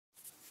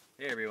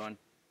Hey everyone,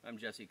 I'm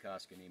Jesse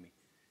Koskanimi,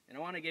 and I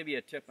want to give you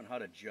a tip on how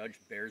to judge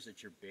bears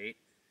at your bait.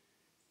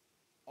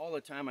 All the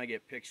time I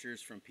get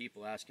pictures from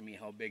people asking me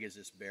how big is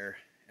this bear,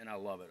 and I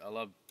love it. I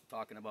love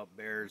talking about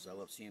bears, I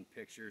love seeing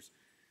pictures.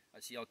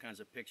 I see all kinds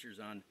of pictures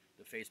on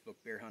the Facebook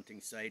bear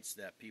hunting sites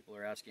that people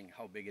are asking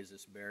how big is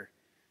this bear.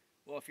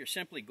 Well, if you're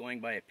simply going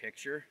by a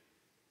picture,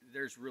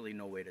 there's really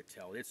no way to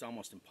tell. It's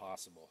almost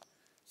impossible.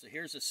 So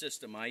here's the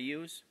system I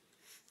use.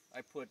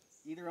 I put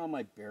either on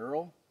my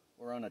barrel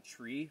or on a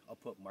tree, I'll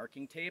put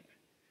marking tape,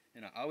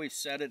 and I always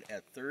set it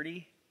at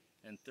 30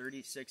 and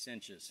 36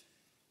 inches.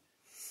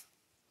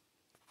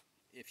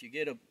 If you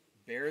get a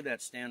bear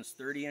that stands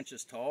 30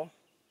 inches tall,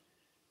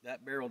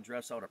 that bear will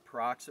dress out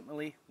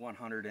approximately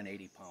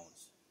 180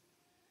 pounds.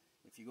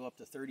 If you go up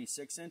to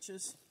 36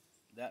 inches,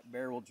 that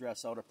bear will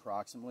dress out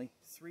approximately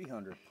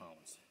 300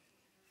 pounds.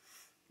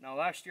 Now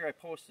last year I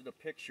posted a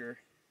picture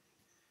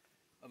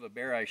of a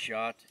bear I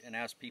shot and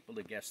asked people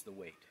to guess the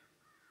weight.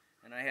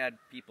 And I had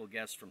people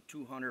guess from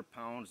 200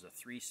 pounds to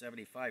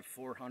 375,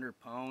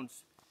 400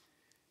 pounds,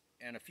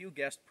 and a few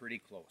guessed pretty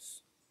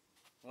close.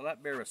 Well,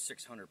 that bear was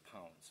 600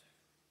 pounds.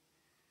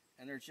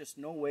 And there's just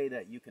no way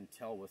that you can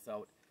tell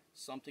without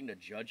something to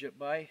judge it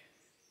by.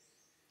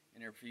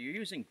 And if you're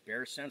using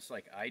bear sense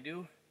like I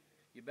do,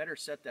 you better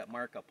set that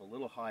mark up a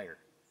little higher.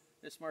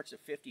 This mark's at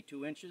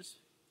 52 inches,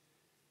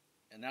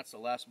 and that's the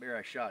last bear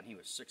I shot, and he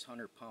was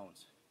 600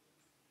 pounds.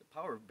 The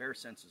power of bear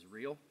sense is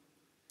real.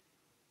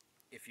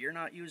 If you're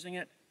not using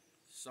it,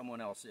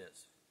 someone else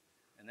is.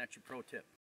 And that's your pro tip.